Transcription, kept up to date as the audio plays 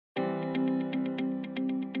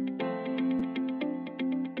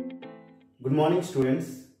Good morning students.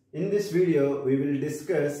 In this video we will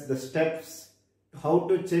discuss the steps how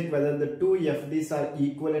to check whether the two FDs are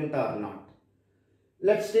equivalent or not.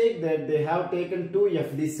 Let's take that they have taken two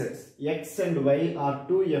FD sets, X and Y are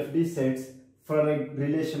two FD sets from a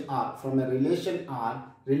relation R. From a relation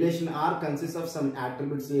R consists of some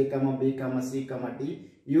attributes A, B, C,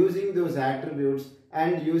 D. Using those attributes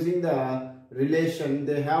and using the relation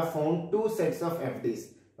they have found two sets of FDs.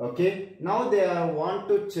 Okay, now they want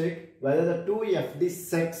to check whether the two FD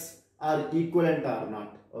sets are equivalent or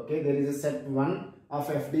not. Okay, there is a set 1 of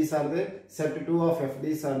FDs are there, set 2 of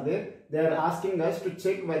FDs are there. They are asking us to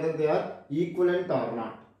check whether they are equivalent or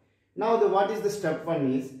not. Now what is the step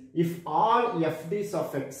 1 is, if all FDs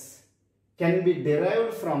of X can be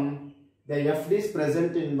derived from the FDs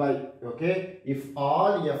present in Y. Okay, if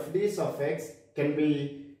all FDs of X can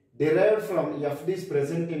be derived from FDs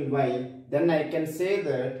present in Y, then I can say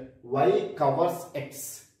that Y covers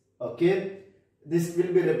X. Okay, this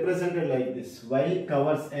will be represented like this, Y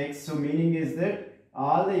covers X. So meaning is that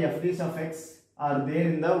all the FDs of X are there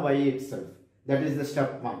in the Y itself. That is the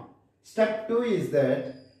step 1. Step 2 is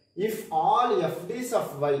that if all FDs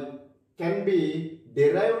of Y can be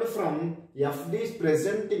derived from FDs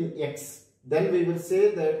present in X, then we will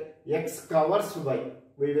say that X covers Y.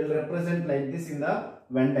 We will represent like this in the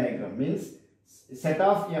Venn diagram. Means set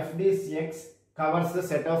of FDs X covers the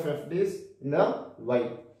set of FDs in the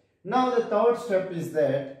Y. Now the third step is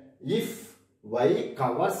that if Y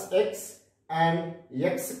covers X and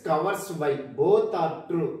X covers Y, both are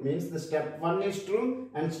true, means the step 1 is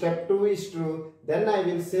true and step 2 is true, then I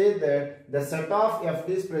will say that the set of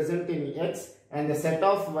FDs present in X and the set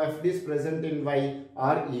of FDs present in Y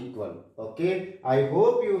are equal. Okay, I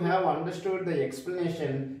hope you have understood the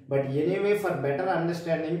explanation, but anyway for better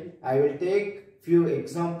understanding I will take few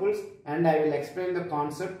examples and I will explain the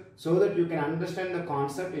concept so that you can understand the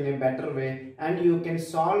concept in a better way and you can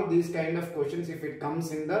solve these kind of questions if it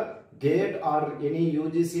comes in the GATE or any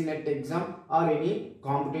UGC NET exam or any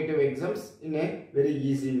competitive exams in a very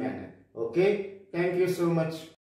easy manner. Okay, thank you so much.